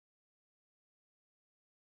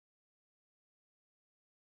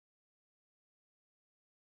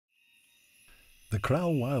The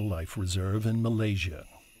Krau Wildlife Reserve in Malaysia.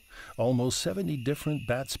 Almost 70 different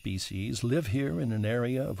bat species live here in an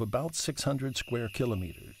area of about 600 square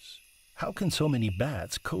kilometers. How can so many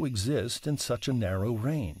bats coexist in such a narrow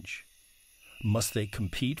range? Must they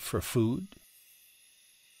compete for food?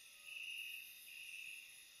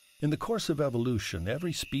 In the course of evolution,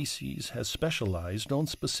 every species has specialized on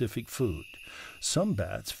specific food. Some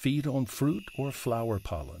bats feed on fruit or flower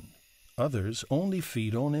pollen. Others only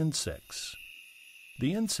feed on insects.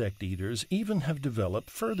 The insect eaters even have developed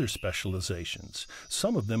further specializations.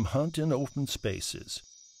 Some of them hunt in open spaces.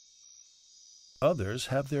 Others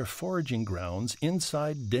have their foraging grounds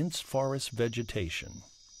inside dense forest vegetation.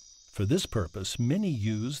 For this purpose, many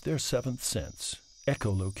use their seventh sense,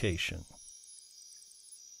 echolocation.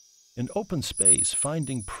 In open space,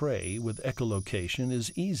 finding prey with echolocation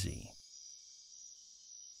is easy.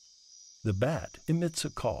 The bat emits a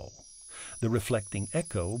call. The reflecting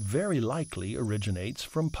echo very likely originates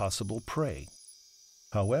from possible prey.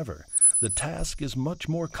 However, the task is much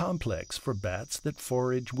more complex for bats that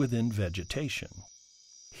forage within vegetation.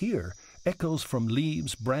 Here, echoes from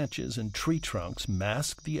leaves, branches, and tree trunks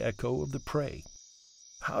mask the echo of the prey.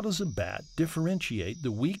 How does a bat differentiate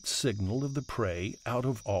the weak signal of the prey out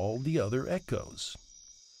of all the other echoes?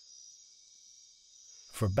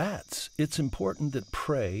 For bats, it's important that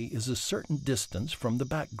prey is a certain distance from the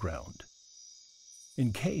background.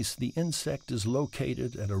 In case the insect is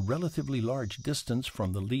located at a relatively large distance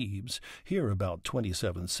from the leaves, here about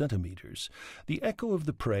 27 centimeters, the echo of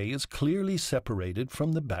the prey is clearly separated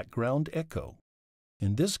from the background echo.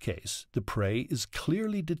 In this case, the prey is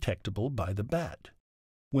clearly detectable by the bat.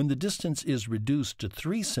 When the distance is reduced to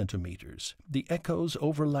 3 centimeters, the echoes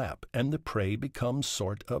overlap and the prey becomes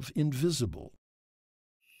sort of invisible.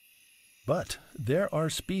 But there are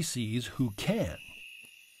species who can.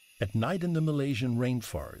 At night in the Malaysian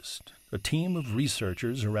rainforest, a team of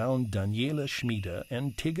researchers around Daniela, Schmieder,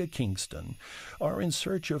 and Tigga Kingston are in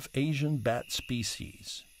search of Asian bat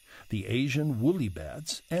species, the Asian woolly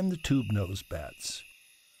bats and the tube-nosed bats.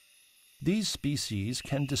 These species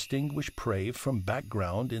can distinguish prey from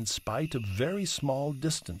background in spite of very small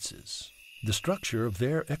distances. The structure of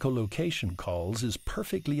their echolocation calls is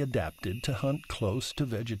perfectly adapted to hunt close to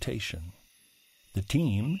vegetation. The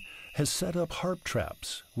team has set up harp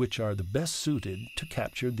traps, which are the best suited to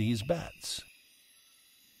capture these bats.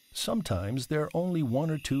 Sometimes there are only 1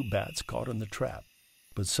 or 2 bats caught in the trap,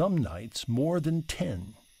 but some nights more than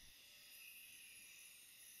 10.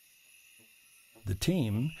 The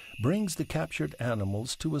team brings the captured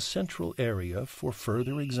animals to a central area for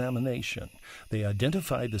further examination. They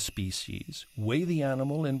identify the species, weigh the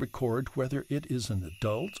animal, and record whether it is an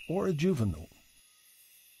adult or a juvenile.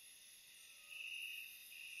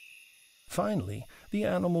 Finally, the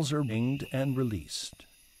animals are ringed and released.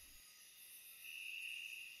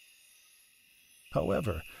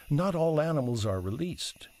 However, not all animals are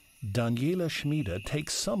released. Daniela Schmieder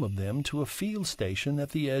takes some of them to a field station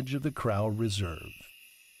at the edge of the Krau Reserve.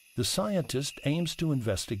 The scientist aims to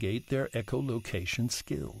investigate their echolocation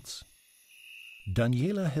skills.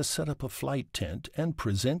 Daniela has set up a flight tent and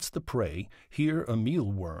presents the prey, here a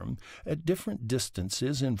mealworm, at different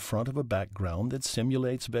distances in front of a background that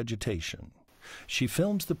simulates vegetation. She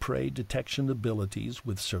films the prey detection abilities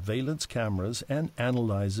with surveillance cameras and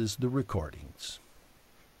analyzes the recordings.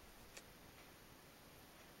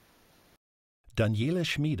 Daniela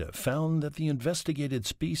Schmieder found that the investigated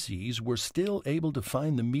species were still able to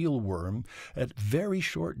find the mealworm at very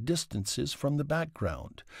short distances from the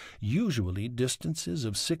background, usually distances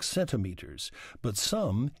of 6 centimeters, but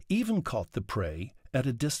some even caught the prey at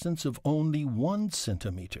a distance of only 1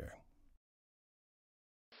 centimeter.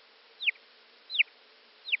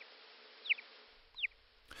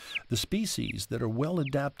 The species that are well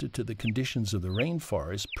adapted to the conditions of the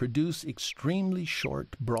rainforest produce extremely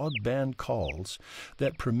short broadband calls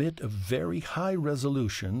that permit a very high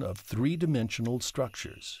resolution of 3-dimensional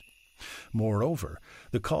structures. Moreover,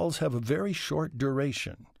 the calls have a very short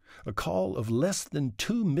duration. A call of less than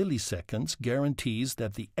 2 milliseconds guarantees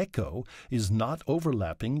that the echo is not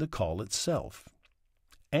overlapping the call itself,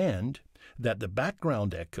 and that the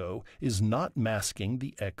background echo is not masking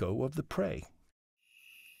the echo of the prey.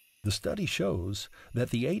 The study shows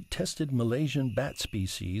that the 8 tested Malaysian bat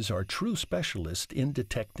species are true specialists in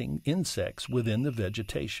detecting insects within the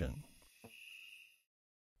vegetation.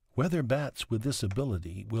 Whether bats with this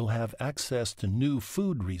ability will have access to new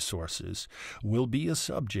food resources will be a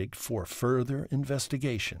subject for further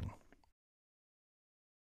investigation.